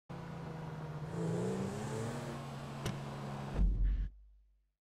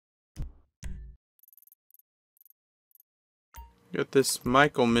Got this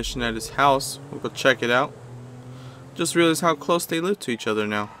Michael mission at his house. We'll go check it out. Just realized how close they live to each other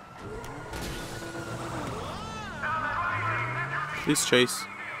now. Please chase.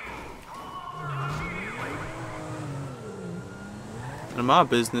 None of my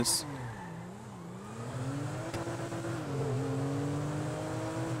business.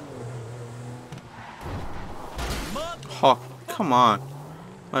 Oh, come on.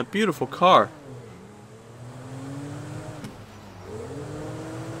 My beautiful car.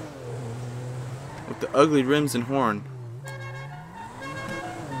 With the ugly rims and horn.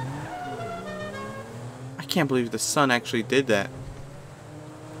 I can't believe the son actually did that.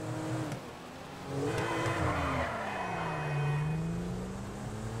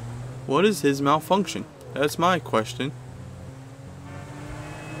 What is his malfunction? That's my question.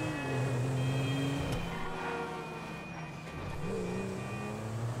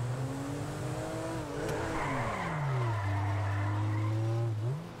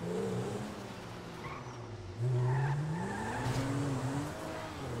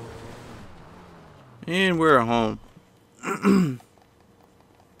 And we're at home.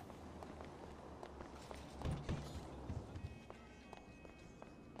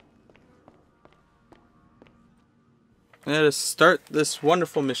 Let us start this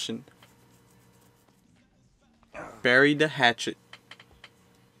wonderful mission. Bury the Hatchet.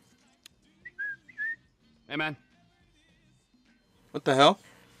 Hey, man. What the hell?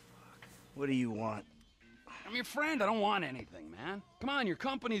 What do you want? I'm your friend. I don't want anything, man. Come on, your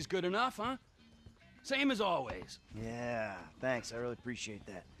company's good enough, huh? Same as always. Yeah, thanks. I really appreciate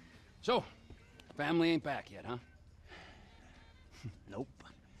that. So, family ain't back yet, huh? Nope.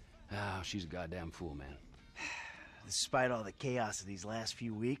 Oh, she's a goddamn fool, man. Despite all the chaos of these last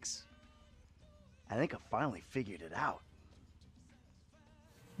few weeks, I think I finally figured it out.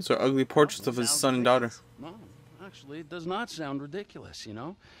 These are ugly portraits of his son and daughter. No, actually, it does not sound ridiculous, you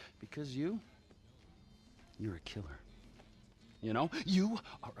know? Because you're a killer. You know? You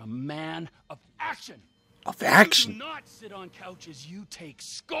are a man of action. Of action? You do not sit on couches, you take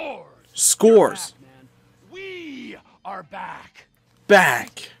scores. Scores. Back, man. We are back.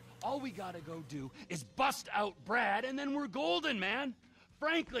 Back. All we gotta go do is bust out Brad, and then we're golden, man.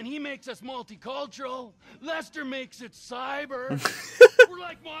 Franklin, he makes us multicultural. Lester makes it cyber. We're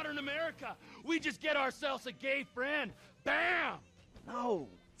like modern America. We just get ourselves a gay friend. Bam! No,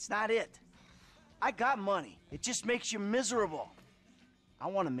 it's not it. I got money. It just makes you miserable. I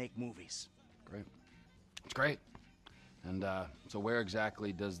want to make movies. Great. It's great. And, so where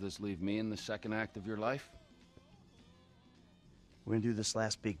exactly does this leave me in the second act of your life? We're gonna do this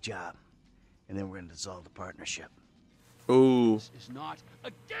last big job, and then we're gonna dissolve the partnership. Ooh. This is not a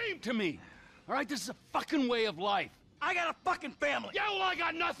game to me. All right, this is a fucking way of life. I got a fucking family. Yeah, well, I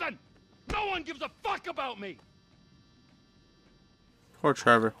got nothing. No one gives a fuck about me. Poor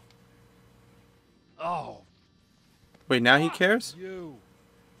Trevor. Oh. Wait, now he cares? You.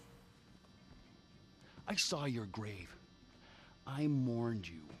 I saw your grave. I mourned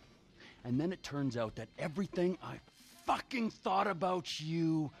you. And then it turns out that everything I fucking thought about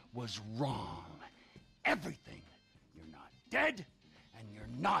you was wrong. Everything. You're not dead, and you're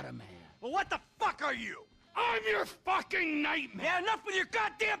not a man. Well, what the fuck are you? I'm your fucking nightmare. Yeah, enough with your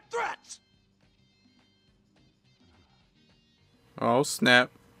goddamn threats. Oh, snap.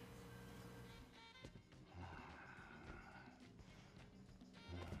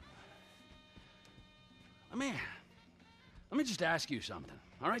 Let me just ask you something.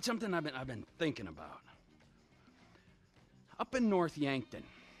 All right, something I've been thinking about. Up in North Yankton,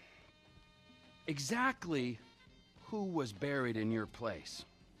 exactly who was buried in your place?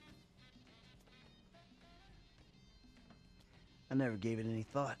 I never gave it any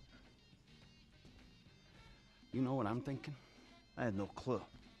thought. You know what I'm thinking? I had no clue.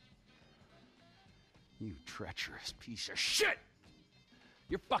 You treacherous piece of shit!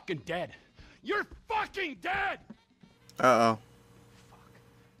 You're fucking dead. You're fucking dead! Uh-oh. Fuck.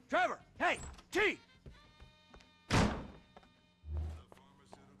 Trevor, hey, T!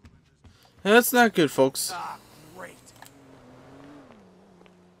 That's not good, folks. Ah, great.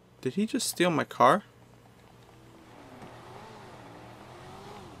 Did he just steal my car?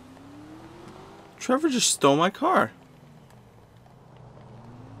 Trevor just stole my car.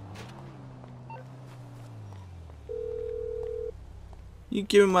 You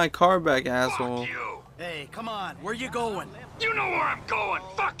give me my car back, asshole. Fuck you! Hey, come on, where you going? You know where I'm going!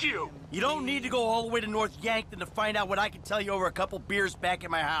 Fuck you! You don't need to go all the way to North Yankton to find out what I can tell you over a couple beers back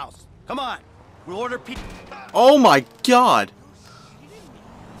at my house. Come on, we'll order pizza. Oh my god!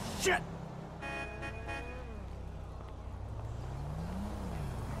 Shit!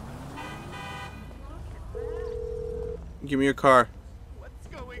 Give me your car. What's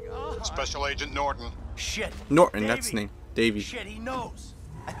going on? Special Agent Norton. Shit. Norton, Davey. that's his name. Davey. Shit, he knows.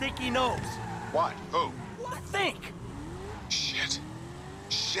 I think he knows. What? Who? I think. Shit.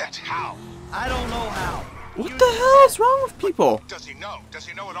 Shit, how? I don't know how. What the hell is wrong with people? Does he know? Does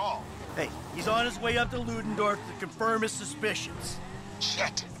he know at all? Hey, he's on his way up to Ludendorff to confirm his suspicions.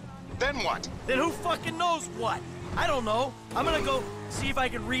 Shit. Then what? Then who fucking knows what? I don't know. I'm gonna go see if I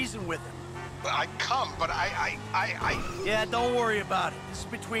can reason with him. I'd come, but I... Yeah, don't worry about it. This is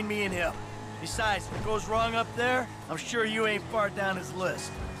between me and him. Besides, if it goes wrong up there, I'm sure you ain't far down his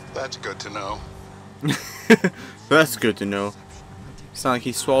list. That's good to know. That's good to know. Sound like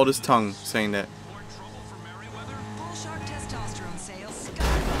he swallowed his tongue saying that. Bull shark testosterone sales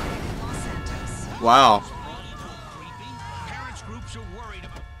skyrocketed in Los Santos. Wow.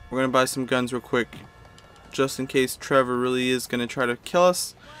 We're gonna buy some guns real quick, just in case Trevor really is gonna try to kill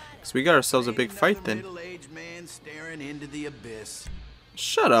us. Cause we got ourselves a big fight then. Middle-aged man staring into the abyss.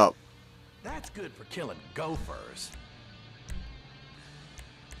 Shut up. That's good for killing gophers.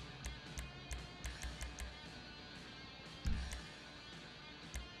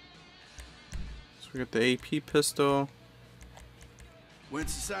 So we got the AP pistol. When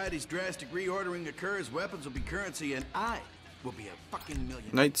society's drastic reordering occurs, weapons will be currency, and I will be a fucking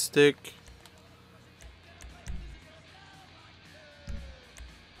millionaire. Nightstick.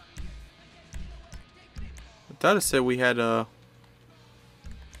 I thought it said we had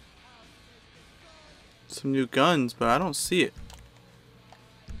some new guns, but I don't see it.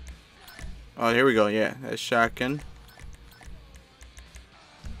 Oh, here we go. Yeah, that's shotgun.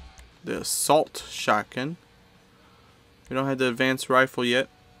 The assault shotgun. We don't have the advanced rifle yet.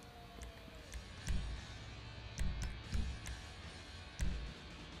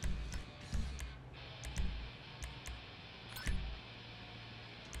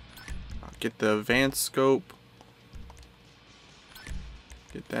 I'll get the advanced scope.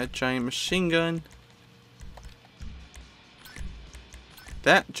 Get that giant machine gun.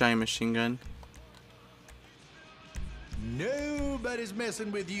 That giant machine gun. Nobody's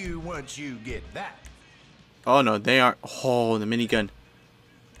messing with you once you get that. Oh no, they aren't. Oh, the minigun.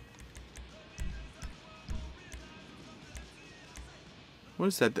 What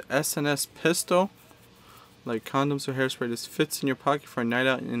is that? The SNS pistol? Like condoms or hairspray. This fits in your pocket for a night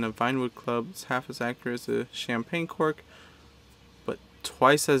out in a Vinewood club. It's half as accurate as a champagne cork, but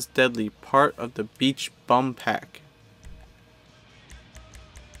twice as deadly. Part of the beach bum pack.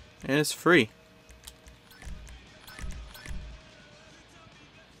 And it's free.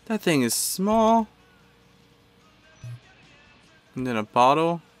 That thing is small. And then a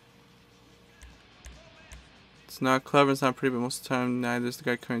bottle. It's not clever, it's not pretty, but most of the time, neither is the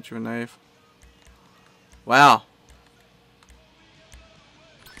guy coming to a knife. Wow.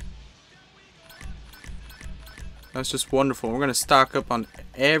 That's just wonderful. We're going to stock up on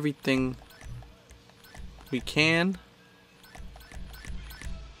everything we can.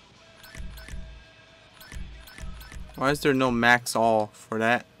 Why is there no max all for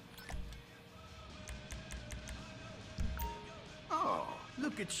that?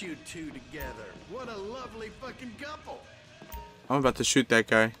 Look at you two together. What a lovely fucking couple. I'm about to shoot that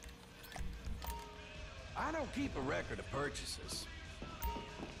guy. I don't keep a record of purchases.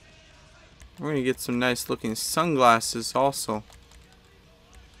 We're gonna get some nice looking sunglasses also.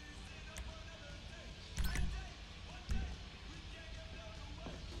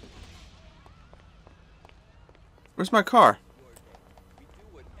 Where's my car?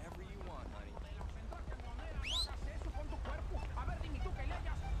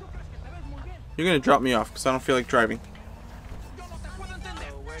 You're gonna drop me off because I don't feel like driving.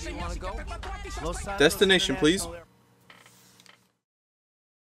 Where do you want to go? Destination, please.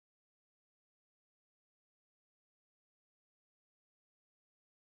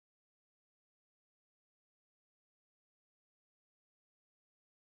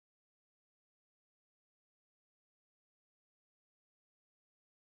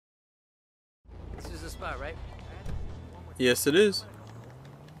 This is the spot, right? Yes, it is.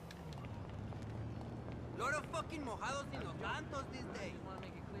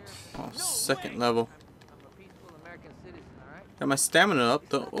 Oh, second level. Got my stamina up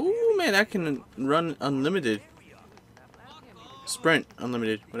though. Oh man, I can run unlimited. Sprint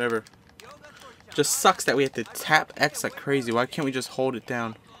unlimited, whatever. Just sucks that we have to tap X like crazy. Why can't we just hold it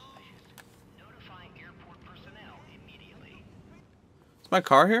down? Is my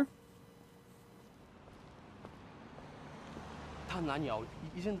car here?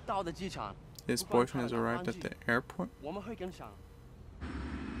 His boyfriend has arrived at the airport.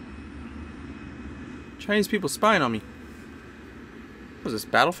 Chinese people spying on me. What is this,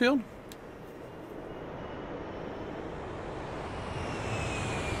 Battlefield?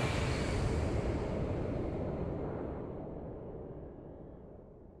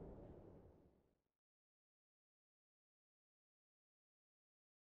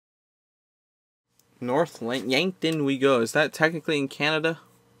 North Yankton we go. Is that technically in Canada?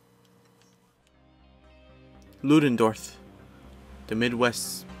 Ludendorff. The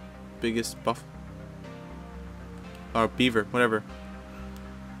Midwest's biggest buff. Or beaver, whatever.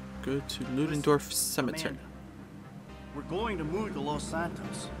 Go to Ludendorff Cemetery. Amanda, we're going to move to Los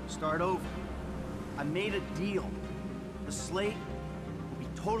Santos. Start over. I made a deal. The slate will be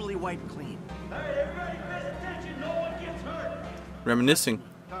totally wiped clean. Alright, everybody pays attention. No one gets hurt. Reminiscing.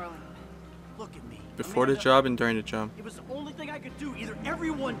 Darling, look at me. Before the Amanda, job and during the job. it was the only thing I could do. Either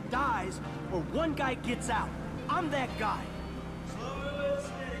everyone dies or one guy gets out. I'm that guy. Slow and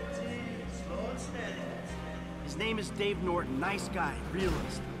steady, T. Slow and steady. His name is Dave Norton. Nice guy,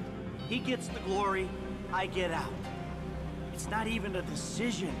 realist. He gets the glory, I get out. It's not even a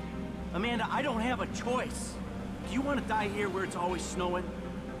decision. Amanda, I don't have a choice. Do you want to die here where it's always snowing?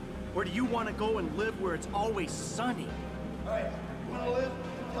 Or do you want to go and live where it's always sunny? All right, you want to live?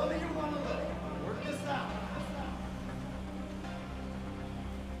 Tell me you want to live. Work this out.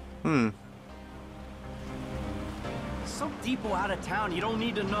 Some depot out of town you don't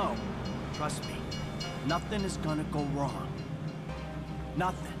need to know. Trust me, nothing is gonna go wrong.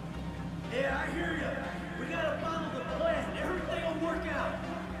 Nothing. Yeah, I hear you. We gotta follow the plan. Everything will work out.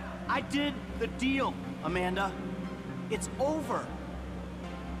 I did the deal, Amanda. It's over.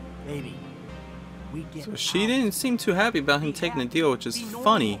 Baby, we get So she out. didn't seem too happy about him taking the deal, which is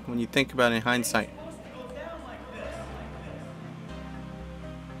funny when you think about it in hindsight.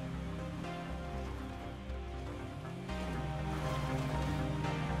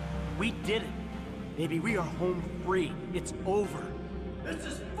 We did it. Baby, we are home free. It's over. This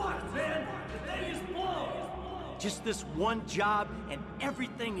is fucked, man. The thing is blown. Just this one job and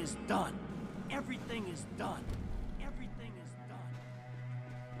everything is done. Everything is done. Everything is done.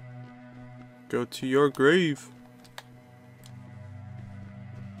 Go to your grave.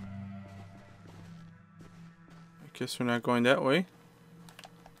 I guess we're not going that way.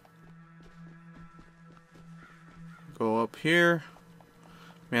 Go up here.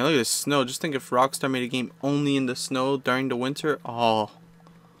 Man, look at this snow. Just think if Rockstar made a game only in the snow during the winter. Oh,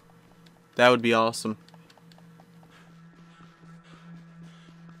 that would be awesome.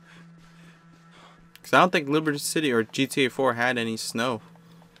 Because I don't think Liberty City or GTA 4 had any snow.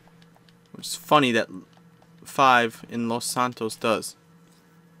 Which is funny that 5 in Los Santos does.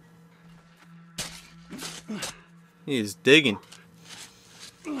 He is digging.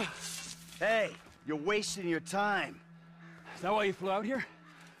 Hey, you're wasting your time. Is that why you flew out here?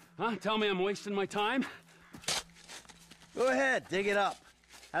 Huh? Tell me I'm wasting my time? Go ahead, dig it up.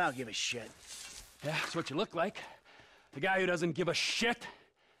 I don't give a shit. Yeah, that's what you look like. The guy who doesn't give a shit.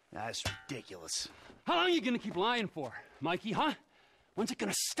 That's ridiculous. How long are you gonna keep lying for, Mikey, huh? When's it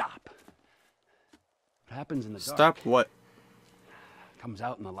gonna stop? What happens in the dark Stop what? comes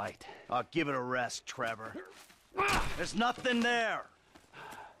out in the light. I'll give it a rest, Trevor. There's nothing there.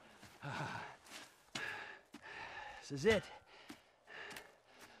 This is it.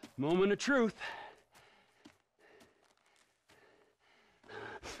 Moment of truth.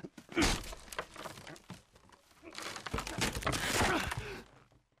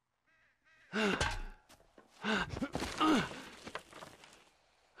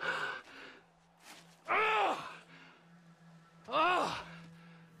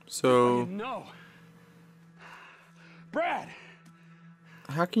 So, No. Brad!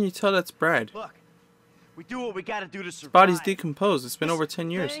 how can you tell that's Brad? Look, we do what we gotta do to survive. Body's decomposed. It's been over 10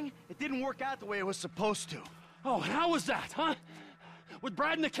 years. Thing, it didn't work out the way it was supposed to. Oh, and how was that, huh? With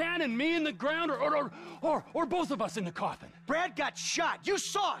Brad in the can and me in the ground, or both of us in the coffin? Brad got shot. You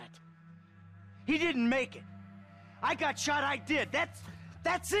saw it. He didn't make it. I got shot. I did.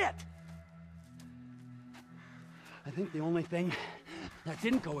 That's it. I think the only thing that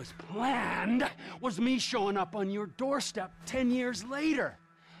didn't go as planned was me showing up on your doorstep 10 years later.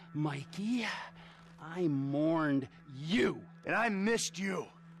 Mikey, I mourned you. And I missed you.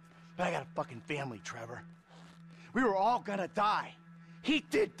 But I got a fucking family, Trevor. We were all gonna die. He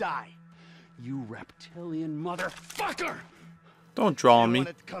did die. You reptilian motherfucker! Don't draw I on me.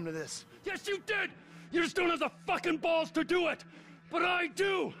 wanted to come to this. Yes, you did! You just don't have the fucking balls to do it! But I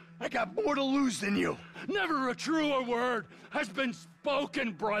do! I got more to lose than you. Never a truer word has been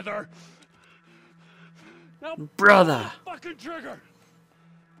spoken, brother! Now, Brother. pull the fucking trigger!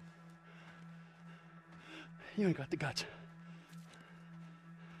 You ain't got the guts.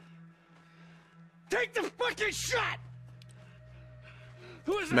 Take the fucking shot!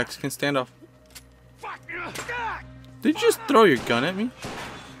 Who is that? Mexican standoff. Fuck! Did you just throw your gun at me?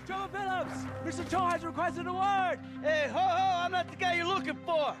 Trevor Phillips! Mr. Cho has requested a word! Hey, ho ho, I'm not the guy you're looking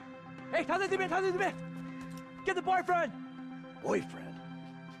for. Hey, 타세집에 Get the boyfriend! Boyfriend?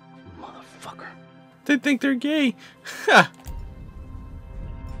 Motherfucker. They think they're gay.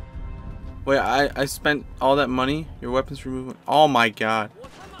 Wait, I spent all that money? Your weapons removal? Oh my god.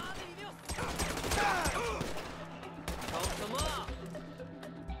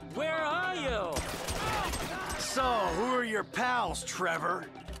 Where are you? So, who are your pals, Trevor?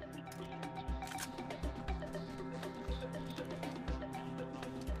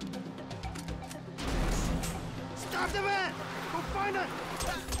 Stop the man! Go find us!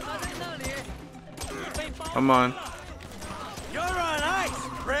 Come on. You're on ice,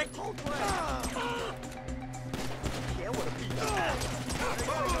 prick!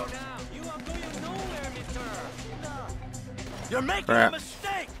 You're making Crap. a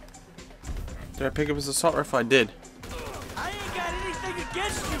mistake! Did I pick up his assault rifle? I did. I ain't got anything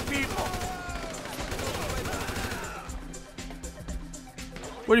against you people!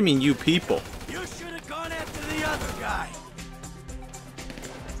 What do you mean, you people? You should have gone after the other guy!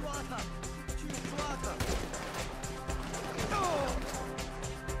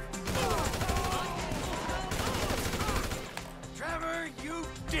 Trevor, you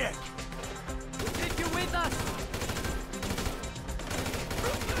dick! Take you with us.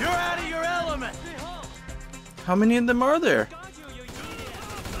 You're out of your element! How many of them are there?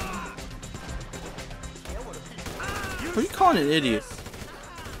 Who are you calling an idiot?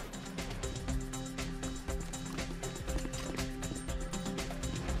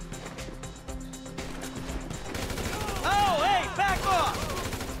 Oh, hey, back off!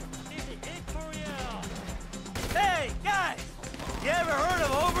 Hey, guys! You ever heard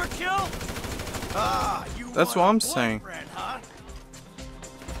of overkill? Ah, you That's want what I'm a saying. boyfriend, huh?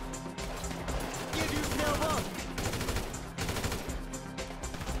 Give yourself up.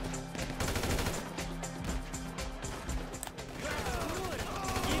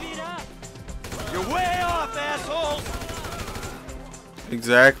 Give it up. You're way off, assholes!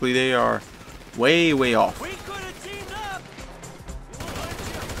 Exactly, they are. Way, way off. We could have teamed up!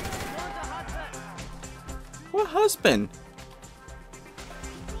 What husband?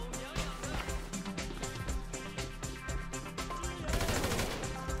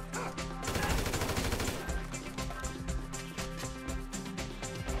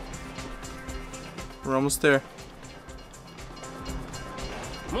 We're almost there.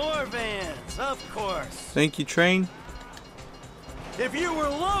 More vans, of course. Thank you, train. If you were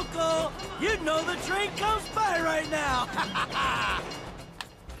local, you'd know the train comes by right now.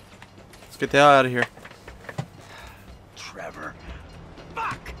 Let's get the hell out of here. Trevor.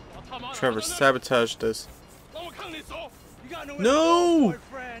 Fuck! Trevor sabotaged us. You got nowhere No! to go,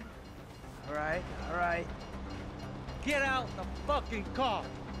 boyfriend. All right. Get out the fucking car.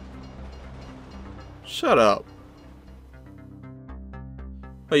 Shut up.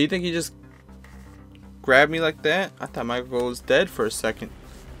 Oh, you think he just grabbed me like that? I thought Michael was dead for a second.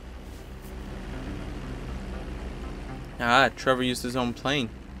 Ah, Trevor used his own plane.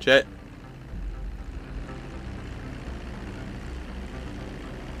 Jet.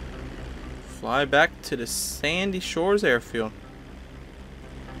 Fly back to the Sandy Shores airfield.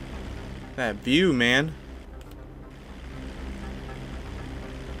 That view, man.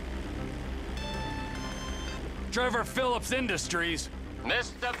 Trevor Phillips Industries.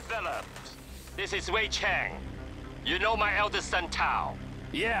 Mr. Phillips, this is Wei Chang. You know my eldest son, Tao.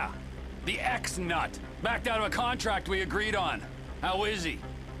 Yeah, the ex-nut. Backed out of a contract we agreed on. How is he?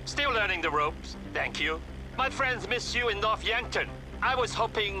 Still learning the ropes, thank you. My friends miss you in North Yankton. I was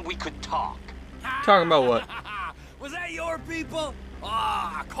hoping we could talk. Talking about what? Was that your people?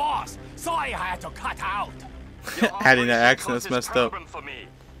 Ah, of course. Sorry I had to cut out. Your Adding that operation accent is causes messed up. problem for me.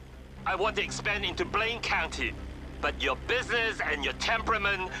 I want to expand into Blaine County, but your business and your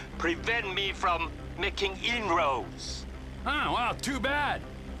temperament prevent me from making inroads. Oh, well, too bad.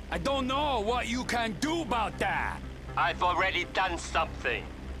 I don't know what you can do about that. I've already done something.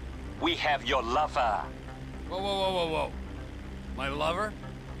 We have your lover, Whoa. My lover?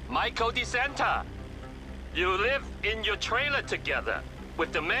 Michael DeSanta. You live in your trailer together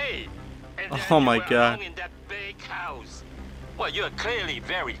with the maid. And then Oh you my were God. alone in that big house. Well, you're clearly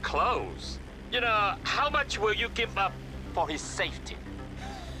very close. You know, how much will you give up for his safety?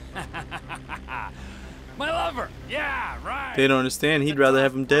 My lover. Yeah, right. They don't understand. He'd rather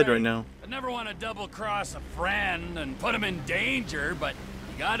have him dead right now. I never want to double-cross a friend and put him in danger, but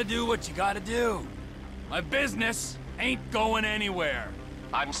you gotta do what you gotta do. My business ain't going anywhere.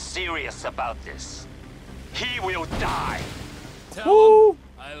 I'm serious about this. He will die. Tell Woo! him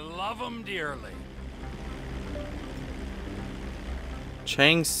I love him dearly.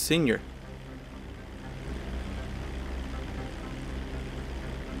 Chang Sr.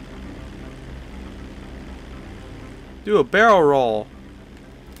 Do a barrel roll.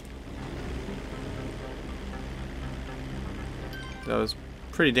 That was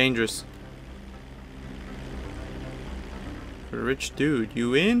pretty dangerous. For a rich dude,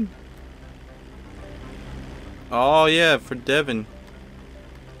 you in? Oh yeah, for Devin.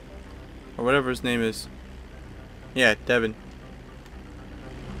 Or whatever his name is. Yeah, Devin.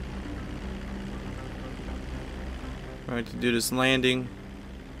 Alright, to do this landing.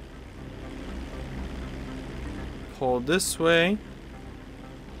 Pull this way.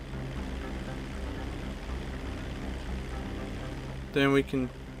 Then we can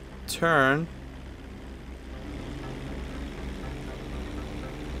turn.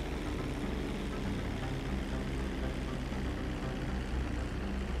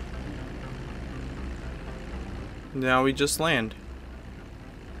 Now we just land.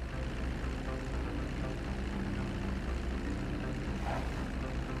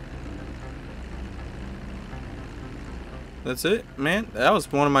 That's it, man. That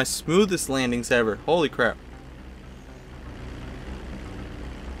was one of my smoothest landings ever. Holy crap.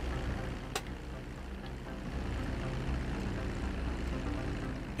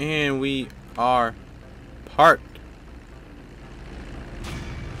 And we are parked.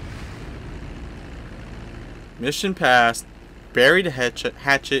 Mission passed. Bury the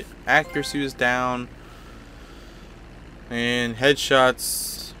hatchet. Accuracy was down. And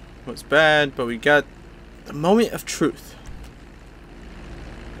headshots was bad, but we got the moment of truth.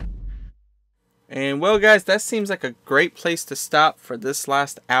 And well guys, that seems like a great place to stop for this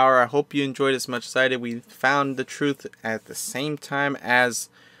last hour. I hope you enjoyed as much as I did. We found the truth at the same time as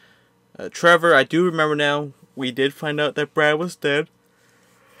Trevor. I do remember now, we did find out that Brad was dead.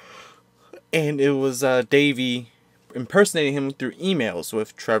 And it was Davey impersonating him through emails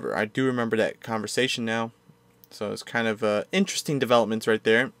with Trevor. I do remember that conversation now. So it's kind of interesting developments right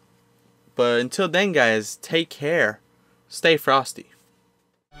there. But until then guys, take care. Stay frosty.